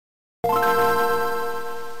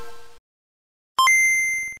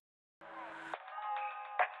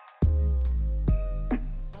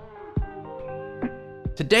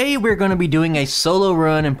Today we're going to be doing a solo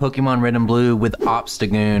run in Pokemon Red and Blue with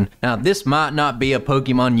Obstagoon. Now this might not be a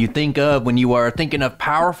Pokemon you think of when you are thinking of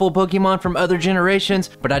powerful Pokemon from other generations,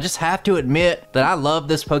 but I just have to admit that I love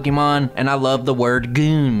this Pokemon and I love the word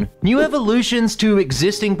goon. New evolutions to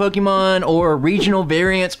existing Pokemon or regional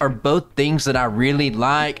variants are both things that I really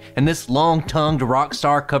like, and this long-tongued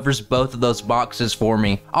Rockstar covers both of those boxes for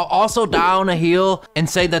me. I'll also die on a hill and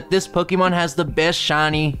say that this Pokemon has the best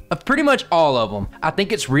shiny of pretty much all of them. I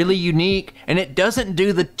think it's really unique, and it doesn't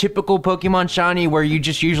do the typical Pokemon shiny where you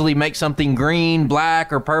just usually make something green,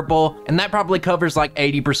 black, or purple, and that probably covers like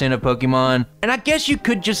 80% of Pokemon. And I guess you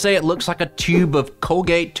could just say it looks like a tube of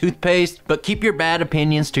Colgate toothpaste, but keep your bad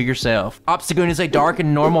opinions to yourself. Obstagoon is a dark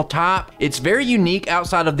and normal type. It's very unique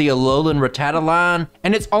outside of the Alolan Rattata line,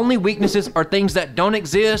 and its only weaknesses are things that don't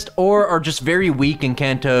exist or are just very weak in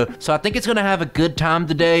Kanto, so I think it's gonna have a good time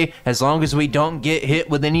today as long as we don't get hit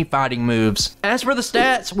with any fighting moves. As for the stats,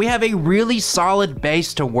 we have a really solid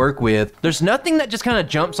base to work with. There's nothing that just kind of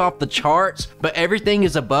jumps off the charts, but everything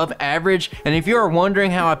is above average, and if you are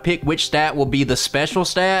wondering how I pick which stat will be the special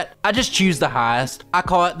stat, I just choose the highest. I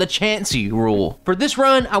call it the Chansey rule. For this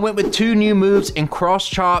run, I went with 2 new moves in Cross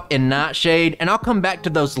Chop and Nightshade, and I'll come back to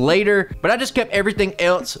those later, but I just kept everything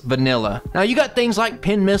else vanilla. Now you got things like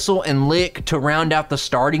Pin Missile and Lick to round out the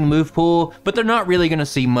starting move pool, but they're not really gonna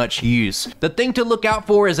see much use. The thing to look out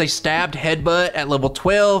for is a stabbed headbutt at level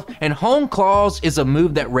 12, and Home Claws is a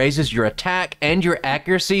move that raises your attack and your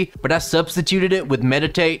accuracy, but I substituted it with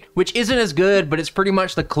Meditate, which isn't as good, but it's pretty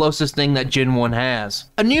much the closest thing that Gen 1 has.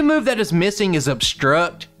 A new move that is missing is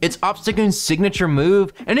Obstruct. It's Obstagoon's signature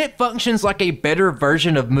move, and it functions like a better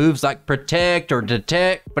version of moves like Protect or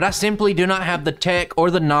Detect, but I simply do not have the tech or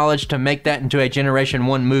the knowledge to make that into a Generation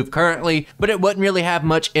 1 move currently, but it wouldn't really have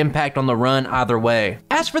much impact on the run either way.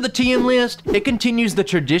 As for the TM list, it continues the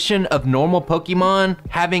tradition of normal Pokemon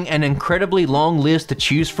having an incredibly long list to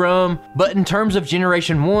choose from, but in terms of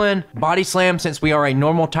Generation 1, Body Slam, since we are a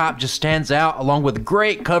normal type, just stands out along with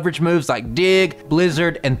great coverage moves like Dig,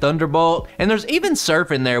 Blizzard, and Thunderbolt, and there's even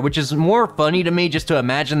Surf in there, which is more funny to me just to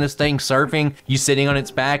imagine this thing surfing, you sitting on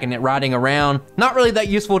its back and it riding around. Not really that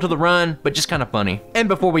useful to the run, but just kind of funny. And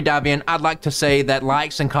before we dive in, I'd like to say that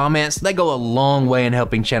likes and comments, they go a long way in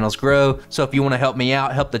helping channels grow, so if you want to help me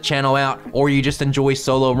out, help the channel out, or you just enjoy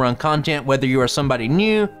solo run content, whether you are somebody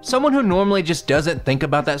new, someone who normally just doesn't think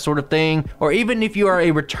about that sort of thing, or even if you are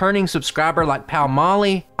a returning subscriber like Pal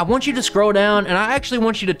Molly, I want you to scroll down and I actually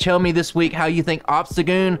want you to tell me this week how you think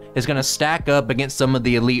Obstagoon is going to stack up against some of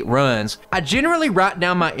the elite runs. I generally write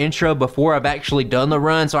down my intro before I've actually done the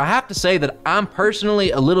run, so I have to say that I'm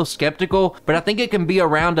personally a little skeptical, but I think it can be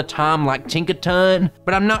around a time like Tinkaton,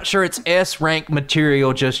 but I'm not sure it's S rank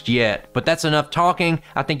material just yet. But that's enough talking.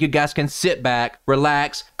 I think you guys can sit back,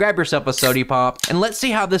 relax, grab yourself a Sody Pop, and let's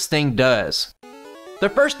see how this thing does. The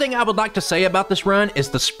first thing I would like to say about this run is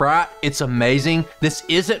the sprite. It's amazing. This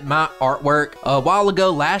isn't my artwork. A while ago,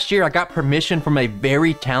 last year, I got permission from a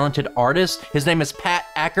very talented artist. His name is Pat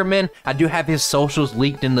Ackerman. I do have his socials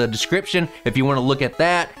linked in the description if you want to look at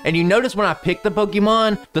that. And you notice when I pick the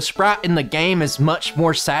Pokemon, the sprite in the game is much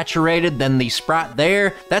more saturated than the sprite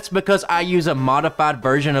there. That's because I use a modified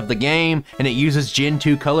version of the game and it uses Gen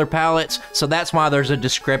 2 color palettes, so that's why there's a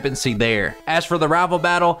discrepancy there. As for the rival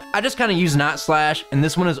battle, I just kind of use Night Slash, and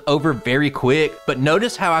this one is over very quick, but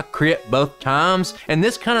notice how I crit both times, and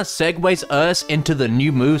this kind of segues us into the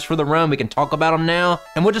new moves for the run. We can talk about them now,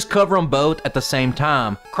 and we'll just cover them both at the same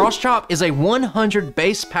time. Cross Chop is a 100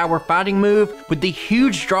 base power fighting move with the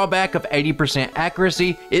huge drawback of 80%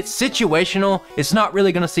 accuracy. It's situational, it's not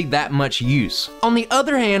really going to see that much use. On the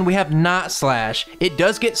other hand, we have Night Slash. It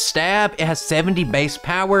does get stab, it has 70 base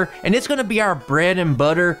power, and it's going to be our bread and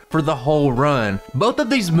butter for the whole run. Both of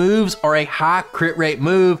these moves are a high crit rate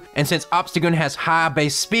move, and since Obstagoon has high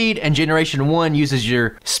base speed and Generation 1 uses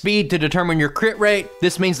your speed to determine your crit rate,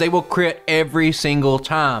 this means they will crit every single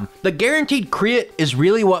time. The guaranteed crit is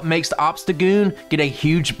really what makes the Obstagoon get a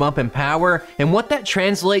huge bump in power, and what that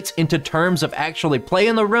translates into terms of actually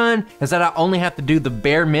playing the run is that I only have to do the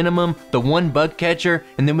bare minimum, the 1 bug catcher,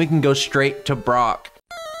 and then we can go straight to Brock.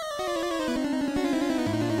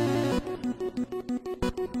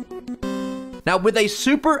 Now with a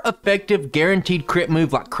super effective guaranteed crit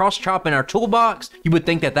move like Cross Chop in our toolbox, you would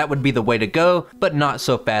think that that would be the way to go, but not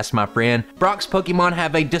so fast, my friend. Brock's Pokemon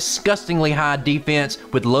have a disgustingly high defense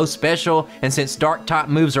with low special, and since dark type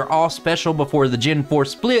moves are all special before the Gen 4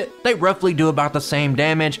 split, they roughly do about the same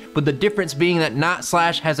damage, with the difference being that Night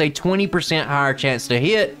Slash has a 20% higher chance to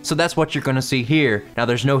hit, so that's what you're gonna see here. Now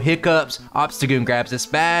there's no hiccups, Obstagoon grabs its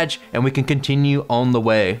badge, and we can continue on the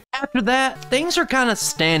way. After that, things are kinda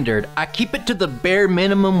standard. I keep it to the bare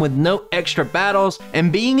minimum with no extra battles,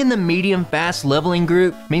 and being in the medium fast leveling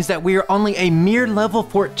group means that we are only a mere level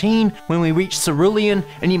 14 when we reach Cerulean,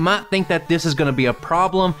 and you might think that this is gonna be a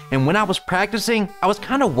problem, and when I was practicing, I was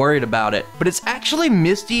kinda worried about it. But it's actually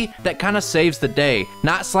Misty that kinda saves the day.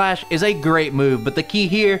 Night Slash is a great move, but the key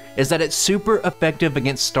here is that it's super effective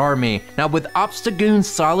against Starmie. Now with Obstagoon's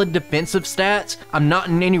solid defensive stats, I'm not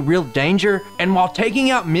in any real danger, and while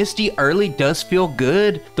taking out Misty early does feel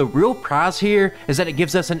good, the real prize here is that it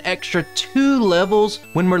gives us an extra 2 levels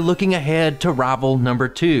when we're looking ahead to rival number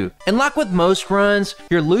 2. And like with most runs,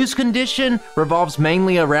 your lose condition revolves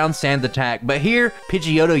mainly around Sand Attack, but here,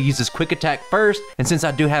 Pidgeotto uses Quick Attack first, and since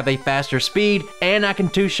I do have a faster speed and I can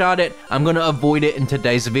 2-shot it, I'm gonna avoid it in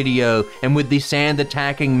today's video. And with the Sand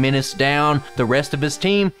Attacking Menace down, the rest of his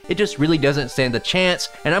team, it just really doesn't stand a chance,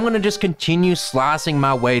 and I'm gonna just continue slicing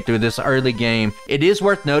my way through this early game. It is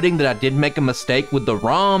worth noting that I did make a mistake with the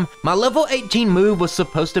ROM. My level 18 move was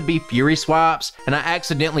supposed to be Fury Swaps, and I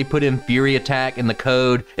accidentally put in Fury Attack in the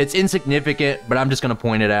code. It's insignificant, but I'm just gonna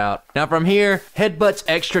point it out. Now from here, Headbutt's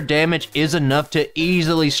extra damage is enough to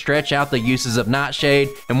easily stretch out the uses of Nightshade,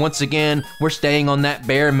 and once again, we're staying on that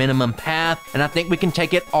bare minimum path, and I think we can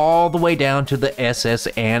take it all the way down to the SS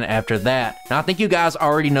and after that. Now I think you guys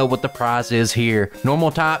already know what the prize is here.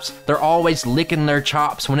 Normal types, they're always licking their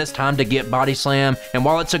chops when it's time to get Body Slam, and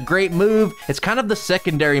while it's a great move, it's kind of the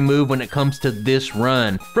secondary move when it comes to this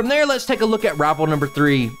run. From there, let's take a look at rival number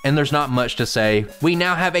 3, and there's not much to say. We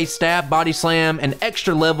now have a Stab Body Slam, an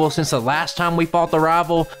extra level since the last time we fought the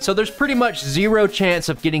rival, so there's pretty much 0 chance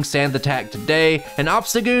of getting Sand Attack today. And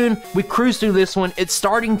Obstagoon, we cruise through this one. It's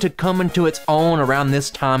starting to come into its own around this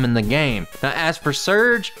time in the game. Now as for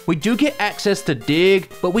Surge, we do get access to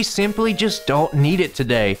Dig, but we simply just don't need it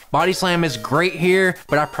today. Body Slam is great here,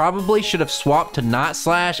 but I probably should have swapped to Night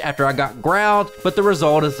Slash after I got growled, but the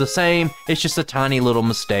result is the same. It's just a tiny little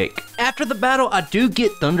mistake. After the battle, I do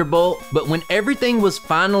get Thunderbolt, but when everything was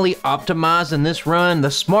finally optimized in this run,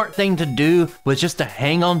 the smart thing to do was just to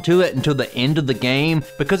hang on to it until the end of the game,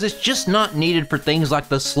 because it's just not needed for things like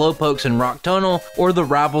the Slowpokes in Rock Tunnel or the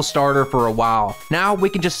rival starter for a while. Now we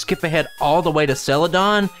can just skip ahead all the way to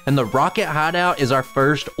Celadon, and the Rocket Hideout is our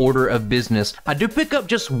first order of business. I do pick up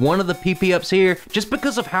just one of the PP ups here just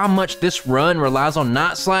because of how much this run relies on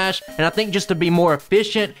Night Slash, and I think just to be more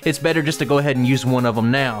efficient, it's better just to go ahead and use one of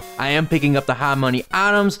them now. I am picking up the high money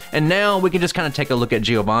items, and now we can just kind of take a look at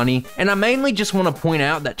Giovanni, and I mainly just want to point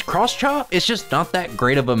out that Cross Chop is just not that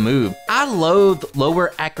great of a move. I loathe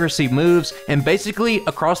lower accuracy moves, and basically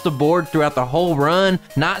across the board throughout the whole run,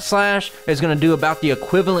 Night Slash is going to do about the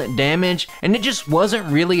equivalent damage, and it just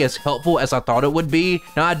wasn't really as helpful as I thought it would be.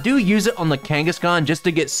 Now I do use it on the Kangaskhan just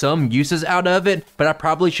to get some uses out of it, but I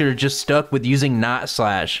probably should have just stuck with using Night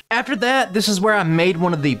Slash. After that, this is where I made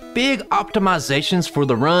one of the big optimizations for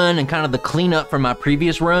the run and kind of the cleanup from my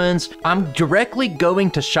previous runs. I'm directly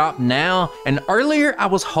going to shop now, and earlier I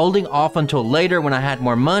was holding off until later when I had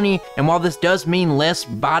more money, and while this does mean less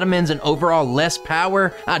vitamins and overall less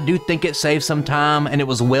power, I do think it saves some time and it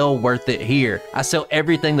was well worth it here. I sell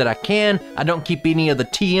everything that I can, I don't keep any of the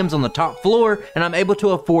TMs on the top floor, and I'm able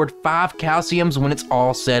to afford 5 calciums when it's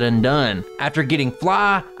all said and done. After getting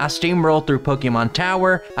Fly, I steamroll through Pokemon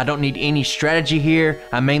Tower. I don't need any strategy here,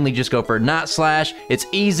 I mainly just go for Night Slash. It's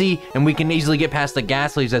easy, and we can easily get past the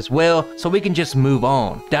Ghastlies as well, so we can just move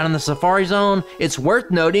on. Down in the Safari Zone, it's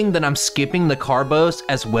worth noting that I'm skipping the Carbos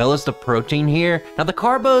as well as the Protein here. Now the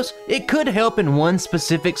Carbos, it could help in one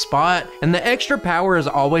specific spot, and the extra power is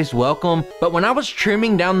always welcome, but when I was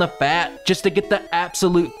trimming down the fat just to get the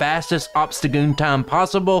absolute fastest Obstagoon time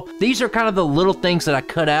possible, these are kind of the little things that I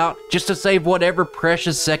cut out just to save whatever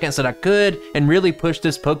precious seconds that I could and really push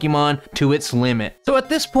this Pokemon to its limit. So at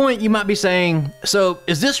this point you might be saying, so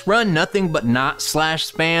is this run nothing but Night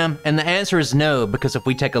Slash spam? And the answer is no, because if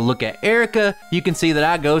we take a look at Erica, you can see that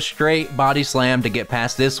I go straight Body Slam to get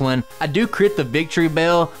past this one. I do crit the Victory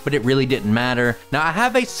Bell, but it really didn't matter. Now I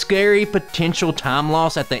have a scary potential time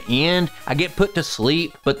loss at the end. I get put to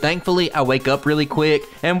sleep, but thankfully I wake up really quick,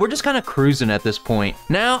 and we're just kind of cruising at this point.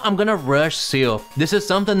 Now I'm gonna rush Seal. This is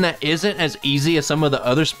something that isn't as easy as some of the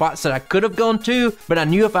other spots that I could have gone to, to, but I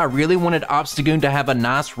knew if I really wanted Obstagoon to have a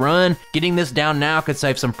nice run, getting this down now could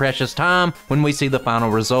save some precious time when we see the final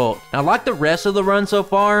result. Now, like the rest of the run so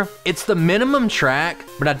far, it's the minimum track,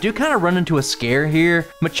 but I do kind of run into a scare here.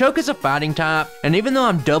 Machoke is a fighting type, and even though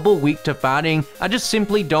I'm double weak to fighting, I just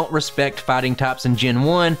simply don't respect fighting types in Gen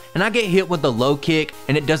 1, and I get hit with the low kick,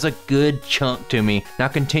 and it does a good chunk to me. Now,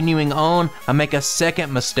 continuing on, I make a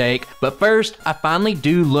second mistake, but first, I finally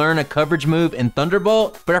do learn a coverage move in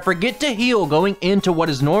Thunderbolt, but I forget to heal going into what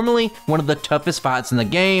is normally one of the toughest fights in the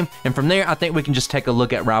game, and from there, I think we can just take a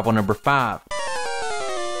look at rival number 5.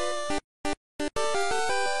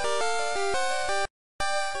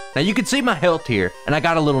 Now you can see my health here, and I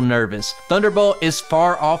got a little nervous. Thunderbolt is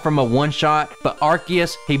far off from a one-shot, but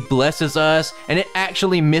Arceus, he blesses us, and it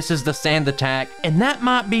actually misses the sand attack, and that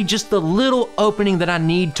might be just the little opening that I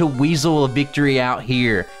need to weasel a victory out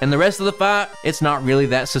here. And the rest of the fight, it's not really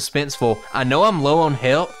that suspenseful. I know I'm low on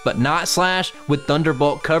health, but Night Slash with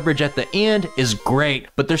Thunderbolt coverage at the end is great,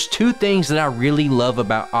 but there's two things that I really love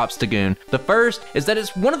about Obstagoon. The first is that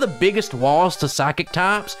it's one of the biggest walls to psychic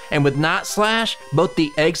types, and with Night Slash, both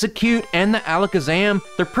the Execute and the Alakazam,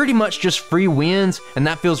 they're pretty much just free wins, and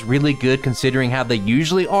that feels really good considering how they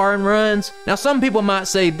usually are in runs. Now some people might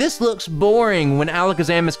say this looks boring when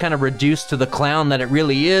Alakazam is kind of reduced to the clown that it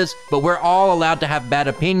really is, but we're all allowed to have bad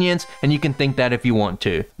opinions, and you can think that if you want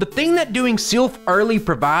to. The thing that doing Sylph early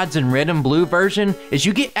provides in Red and Blue version is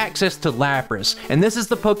you get access to Lapras, and this is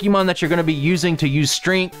the Pokemon that you're going to be using to use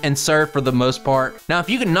Strength and Surf for the most part. Now if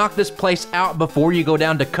you can knock this place out before you go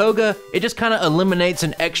down to Koga, it just kind of eliminates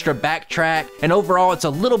an extra backtrack, and overall it's a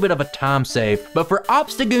little bit of a time save. But for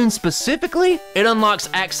Obstagoon specifically, it unlocks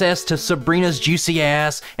access to Sabrina's juicy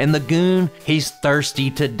ass, and the goon, he's thirsty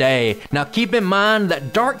today. Now keep in mind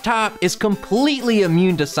that Dark type is completely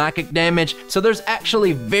immune to psychic damage, so there's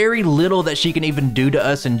actually very little that she can even do to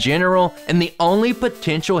us in general, and the only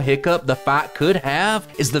potential hiccup the fight could have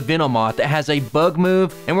is the Venomoth that has a bug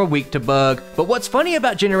move, and we're weak to bug. But what's funny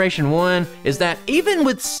about Generation 1 is that even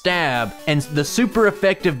with Stab and the super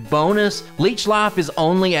effective bonus, Leech Life is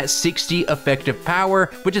only at 60 effective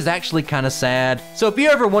power, which is actually kind of sad. So if you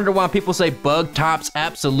ever wonder why people say bug types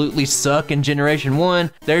absolutely suck in Generation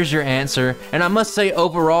 1, there's your answer. And I must say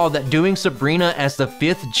overall that doing Sabrina as the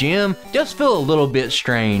 5th gym does feel a little bit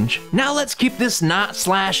strange. Now let's keep this Night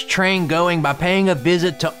Slash train going by paying a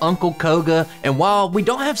visit to Uncle Koga, and while we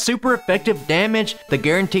don't have super effective damage, the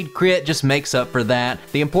guaranteed crit just makes up for that.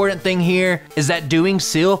 The important thing here is that doing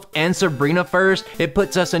Sylph and Sabrina first, it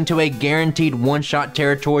puts us into a guaranteed one-shot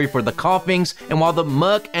territory for the Coughings, and while the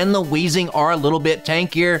Muck and the Wheezing are a little bit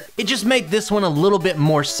tankier, it just made this one a little bit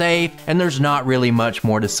more safe, and there's not really much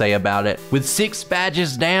more to say about it. With 6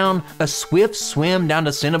 badges down, a swift swim down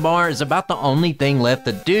to Cinnabar is about the only thing left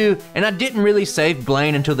to do, and I didn't really save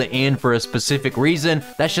Blaine until the end for a specific reason.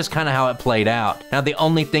 That's just kind of how it played out. Now the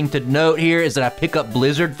only thing to note here is that I pick up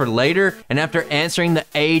Blizzard for later, and after answering the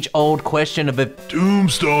age-old question of if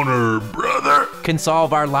Tombstoner, brother, can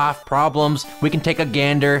solve our life problems, we can take a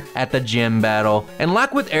gander at the gym battle. And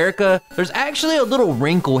like with Erica, there's actually a little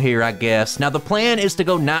wrinkle here, I guess. Now the plan is to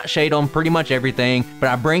go Nightshade on pretty much everything, but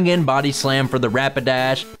I bring in Body Slam for the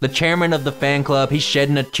Rapidash. The chairman of the fan club, he's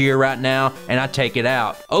shedding a tear right now, and I take it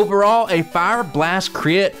out. Overall, a Fire Blast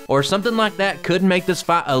crit or something like that could make this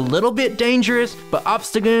fight a little bit dangerous, but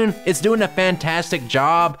Obstagoon is doing a fantastic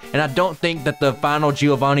job, and I don't think that the final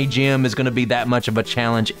Giovanni gym is going to be that much of a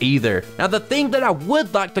challenge either. Now the thing that I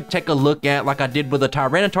would like to take a look at, like I did with the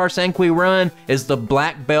Tyranitar Sanqui run, is the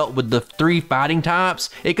black belt with the 3 fighting types.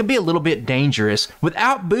 It can be a little bit dangerous.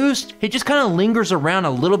 Without boost, he just kind of lingers around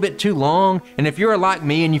a little bit too long, and if you're like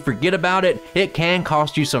me and you forget about it, it can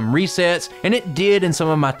cost you some resets, and it did in some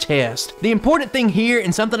of my tests. The important thing here,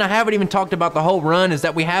 and something I haven't even talked about the whole run, is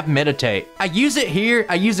that we have Meditate. I use it here,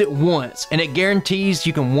 I use it once, and it guarantees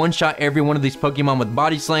you can one-shot every one of these Pokemon with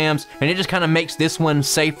Body Slams, and it just kind of makes this one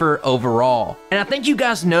safer overall. And I think you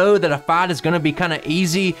guys know that a fight is going to be kind of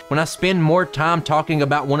easy when I spend more time talking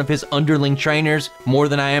about one of his underling trainers more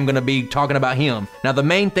than I am going to be talking about him. Now the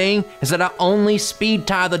main thing is that I only speed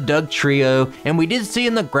tie the Doug trio, and we did see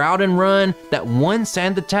in the Groudon run that one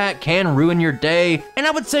sand attack can ruin your day, and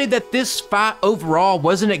I would say that this fight overall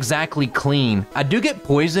wasn't exactly clean. I do get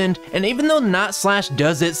poisoned, and even though Night Slash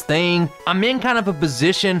does its thing, I'm in kind of a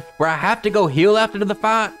position where I have to go heal after the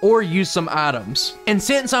fight or use some items. And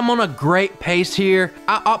since I'm on a great pace base here,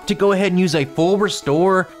 I opt to go ahead and use a full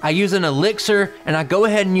restore, I use an elixir, and I go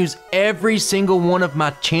ahead and use every single one of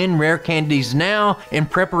my 10 rare candies now in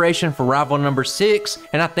preparation for rival number 6,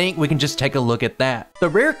 and I think we can just take a look at that. The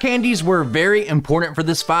rare candies were very important for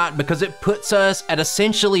this fight because it puts us at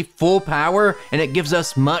essentially full power and it gives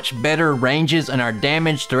us much better ranges in our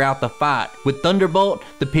damage throughout the fight. With Thunderbolt,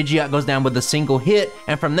 the Pidgeot goes down with a single hit,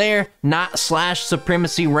 and from there, Night Slash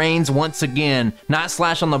supremacy reigns once again. Night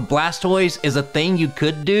Slash on the Blastoise is a thing you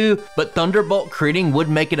could do, but Thunderbolt critting would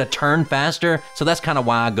make it a turn faster, so that's kind of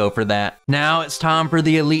why I go for that. Now it's time for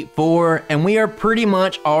the Elite Four, and we are pretty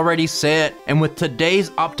much already set, and with today's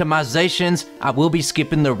optimizations, I will be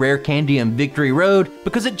skipping the rare candy and Victory Road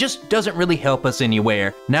because it just doesn't really help us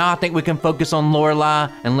anywhere. Now I think we can focus on Lorelei,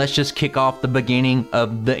 and let's just kick off the beginning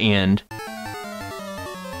of the end.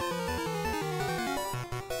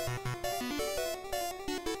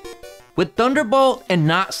 With Thunderbolt and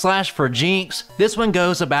Night Slash for Jinx, this one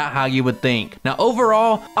goes about how you would think. Now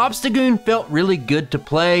overall, Obstagoon felt really good to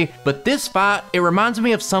play, but this fight, it reminds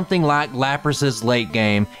me of something like Lapras's late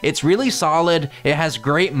game. It's really solid, it has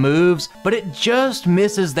great moves, but it just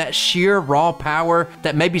misses that sheer raw power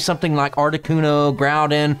that maybe something like Articuno,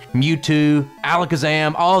 Groudon, Mewtwo,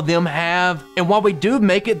 Alakazam, all of them have. And while we do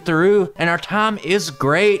make it through, and our time is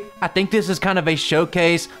great, I think this is kind of a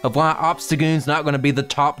showcase of why Obstagoon's not going to be the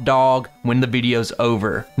top dog when the video's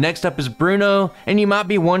over. Next up is Bruno, and you might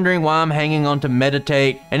be wondering why I'm hanging on to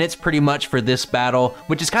Meditate, and it's pretty much for this battle,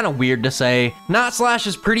 which is kind of weird to say. Night Slash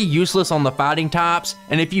is pretty useless on the fighting types,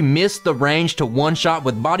 and if you miss the range to one-shot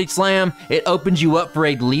with Body Slam, it opens you up for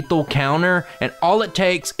a lethal counter, and all it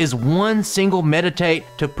takes is one single Meditate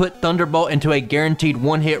to put Thunderbolt into a guaranteed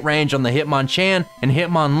one-hit range on the Hitmonchan and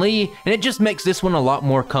Hitmonlee, and it just makes this one a lot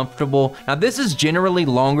more comfortable. Now this is generally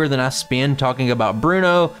longer than I spend talking about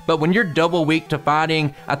Bruno, but when you're double weak to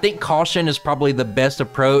fighting, I think caution is probably the best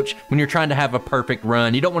approach when you're trying to have a perfect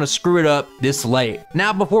run. You don't want to screw it up this late.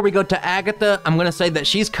 Now before we go to Agatha, I'm going to say that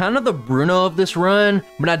she's kind of the Bruno of this run,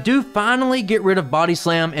 but I do finally get rid of Body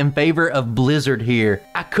Slam in favor of Blizzard here.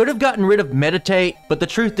 I could have gotten rid of Meditate, but the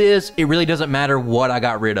truth is, it really doesn't matter what I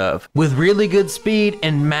got rid of. With really good speed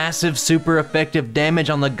and massive super effective damage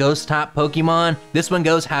on the ghost type Pokemon, this one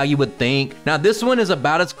goes how you would think. Now this one is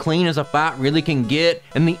about as clean as a fight really can get,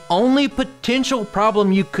 and the only potential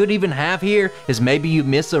problem you could even have here is maybe you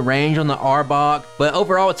miss a range on the Arbok, but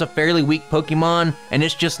overall it's a fairly weak Pokemon and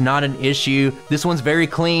it's just not an issue. This one's very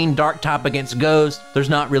clean, dark type against Ghost. There's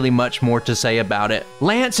not really much more to say about it.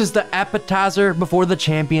 Lance is the appetizer before the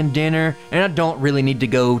champion dinner, and I don't really need to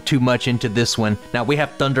go too much into this one. Now we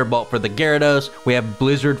have Thunderbolt for the Gyarados, we have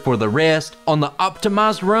Blizzard for the rest. On the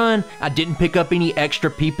optimized run, I didn't pick up any extra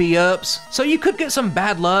PP ups, so you could get some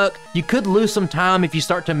bad luck. You could lose some time if you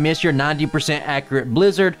start to miss your 90% accurate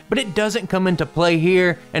Blizzard, but it doesn't come into play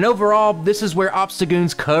here. And overall, this is where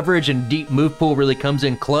Obstagoon's coverage and deep move pool really comes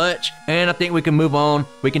in clutch. And I think we can move on.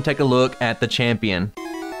 We can take a look at the champion.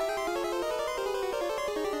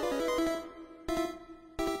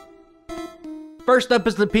 First up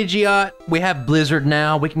is the Pidgeot. We have Blizzard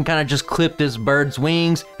now. We can kind of just clip this bird's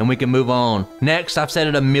wings and we can move on. Next, I've said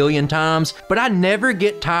it a million times, but I never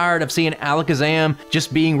get tired of seeing Alakazam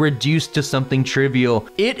just being reduced to something trivial.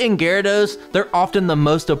 It and Gyarados, they're often the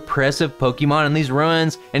most oppressive Pokemon in these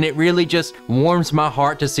runs, and it really just warms my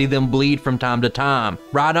heart to see them bleed from time to time.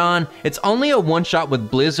 Right on, it's only a one-shot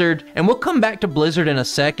with Blizzard, and we'll come back to Blizzard in a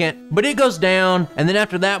second, but it goes down, and then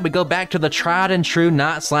after that, we go back to the tried and true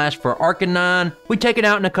Night Slash for Arcanine. We take it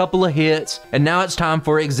out in a couple of hits, and now it's time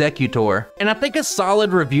for Executor. And I think a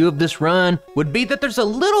solid review of this run would be that there's a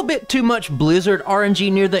little bit too much Blizzard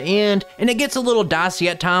RNG near the end, and it gets a little dicey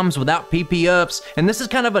at times without PP ups, and this is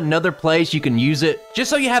kind of another place you can use it, just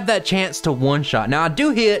so you have that chance to one-shot. Now I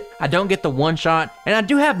do hit, I don't get the one-shot, and I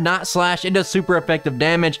do have Night Slash. It does super effective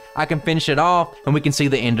damage. I can finish it off, and we can see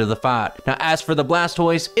the end of the fight. Now as for the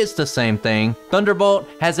Blastoise, it's the same thing. Thunderbolt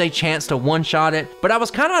has a chance to one-shot it, but I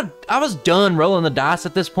was done rolling the dice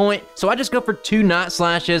at this point, so I just go for 2 Night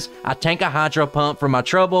Slashes, I tank a Hydro Pump for my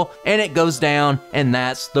trouble, and it goes down, and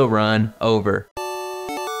that's the run over.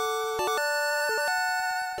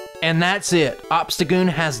 And that's it. Obstagoon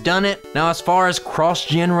has done it. Now as far as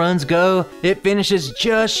cross-gen runs go, it finishes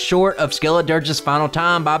just short of Skeledirge's final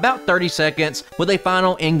time by about 30 seconds with a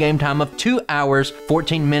final in-game time of 2 hours,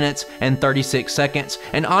 14 minutes, and 36 seconds.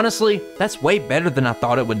 And honestly, that's way better than I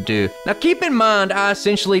thought it would do. Now keep in mind, I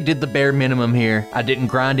essentially did the bare minimum here. I didn't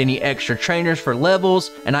grind any extra trainers for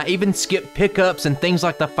levels, and I even skipped pickups and things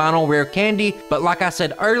like the final rare candy, but like I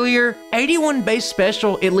said earlier, 81 base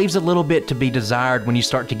special, it leaves a little bit to be desired when you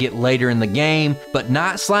start to get it later in the game, but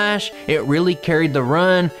Night Slash, it really carried the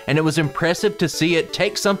run, and it was impressive to see it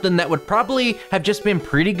take something that would probably have just been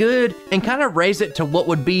pretty good and kind of raise it to what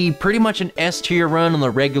would be pretty much an S tier run on the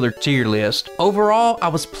regular tier list. Overall, I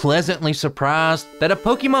was pleasantly surprised that a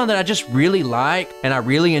Pokemon that I just really like and I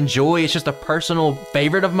really enjoy, it's just a personal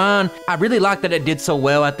favorite of mine, I really like that it did so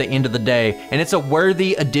well at the end of the day, and it's a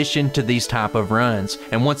worthy addition to these type of runs.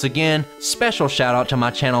 And once again, special shout out to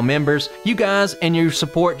my channel members. You guys and your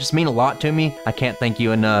support just mean a lot to me. I can't thank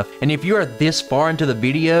you enough. And if you are this far into the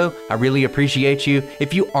video, I really appreciate you.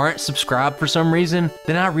 If you aren't subscribed for some reason,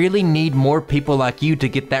 then I really need more people like you to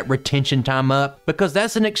get that retention time up, because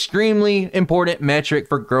that's an extremely important metric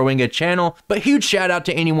for growing a channel. But huge shout out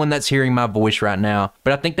to anyone that's hearing my voice right now.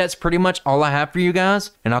 But I think that's pretty much all I have for you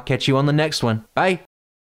guys, and I'll catch you on the next one. Bye.